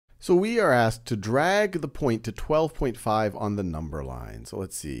So we are asked to drag the point to 12.5 on the number line. So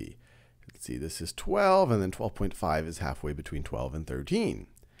let's see. This is 12, and then 12.5 is halfway between 12 and 13.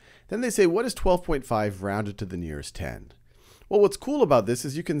 Then they say, what is 12.5 rounded to the nearest 10? Well, what's cool about this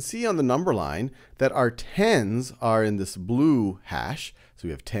is you can see on the number line that our tens are in this blue hash. So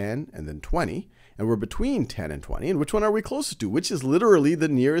we have 10 and then 20, and we're between 10 and 20. And which one are we closest to? Which is literally the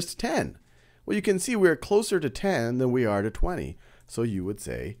nearest 10? Well, you can see we're closer to 10 than we are to 20. So you would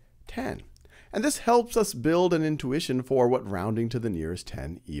say 10. And this helps us build an intuition for what rounding to the nearest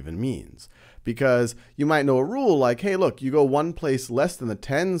 10 even means. Because you might know a rule like, hey, look, you go one place less than the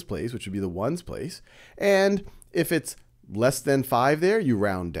tens place, which would be the ones place. And if it's less than 5 there, you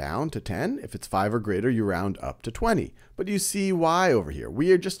round down to 10. If it's 5 or greater, you round up to 20. But you see why over here.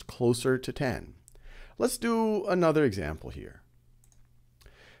 We are just closer to 10. Let's do another example here.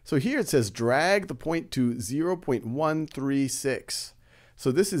 So here it says drag the point to 0.136. So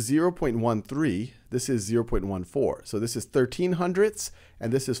this is 0.13, this is 0.14. So this is 13 hundredths,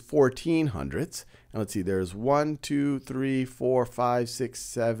 and this is 14 hundredths. And let's see, there's 1, 2, 3, 4, 5, 6,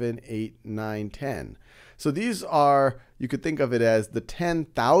 7, 8, 9, 10. So these are, you could think of it as the 10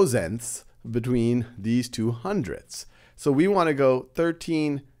 thousandths between these two hundredths. So we want to go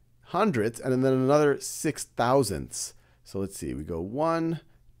 13 hundredths and then another 6 thousandths. So let's see, we go 1,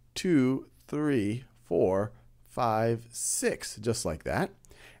 2, 3, 4, 5, 6, just like that.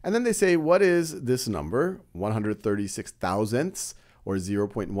 And then they say, what is this number, 136 thousandths, or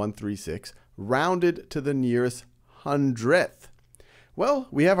 0.136, rounded to the nearest hundredth? Well,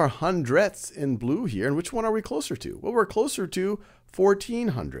 we have our hundredths in blue here, and which one are we closer to? Well, we're closer to 14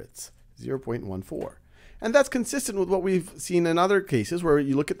 hundredths, 0.14. And that's consistent with what we've seen in other cases where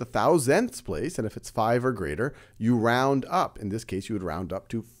you look at the thousandths place, and if it's 5 or greater, you round up. In this case, you would round up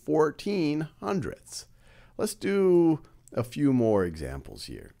to 14 hundredths. Let's do a few more examples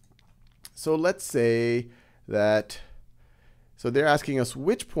here. So let's say that, so they're asking us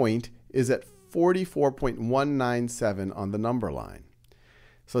which point is at 44.197 on the number line.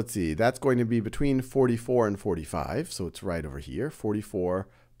 So let's see, that's going to be between 44 and 45, so it's right over here,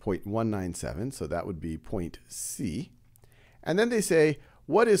 44.197, so that would be point C. And then they say,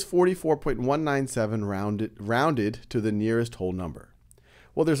 what is 44.197 rounded to the nearest whole number?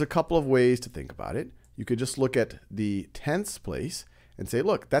 Well, there's a couple of ways to think about it. You could just look at the tenths place and say,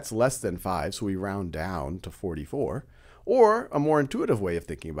 look, that's less than 5, so we round down to 44. Or a more intuitive way of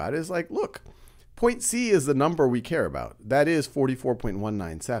thinking about it is like, look, point C is the number we care about. That is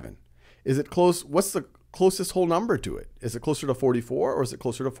 44.197. Is it close? What's the closest whole number to it? Is it closer to 44 or is it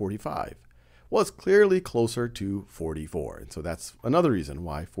closer to 45? Well, it's clearly closer to 44. And so that's another reason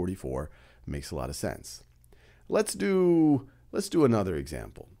why 44 makes a lot of sense. Let's do another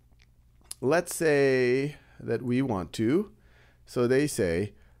example. Let's say that we want to, so they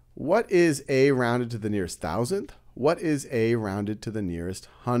say, what is A rounded to the nearest thousandth? What is A rounded to the nearest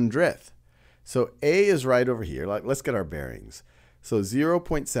hundredth? So A is right over here. Let's get our bearings. So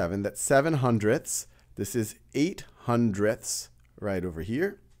 0.7, that's 7 hundredths. This is 8 hundredths right over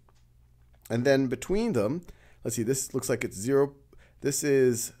here. And then between them, let's see, this looks like it's 0. This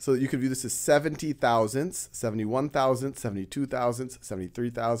is, so you could view this as 70 thousandths, 71 thousandths, 72 thousandths,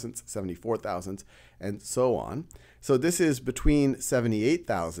 73 thousandths, 74 thousandths, and so on. So this is between 78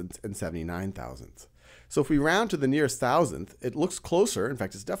 thousandths and 79 thousandths. So if we round to the nearest thousandth, it looks closer. In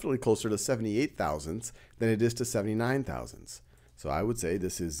fact, it's definitely closer to 78 thousandths than it is to 79 thousandths. So I would say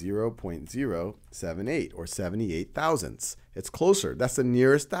this is 0.078 or 78 thousandths. It's closer. That's the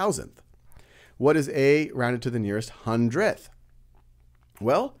nearest thousandth. What is A rounded to the nearest hundredth?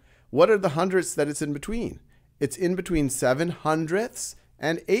 Well, what are the hundredths that it's in between? It's in between 7 hundredths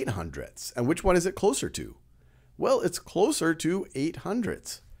and 8 hundredths. And which one is it closer to? Well, it's closer to 8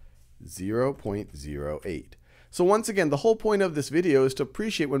 hundredths, 0.08. So once again, the whole point of this video is to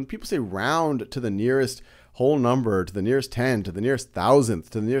appreciate when people say round to the nearest whole number, to the nearest 10, to the nearest thousandth,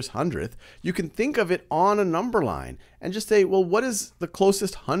 to the nearest hundredth, you can think of it on a number line and just say, well, what is the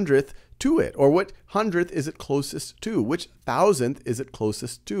closest hundredth to it? Or what hundredth is it closest to? Which thousandth is it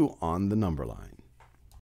closest to on the number line?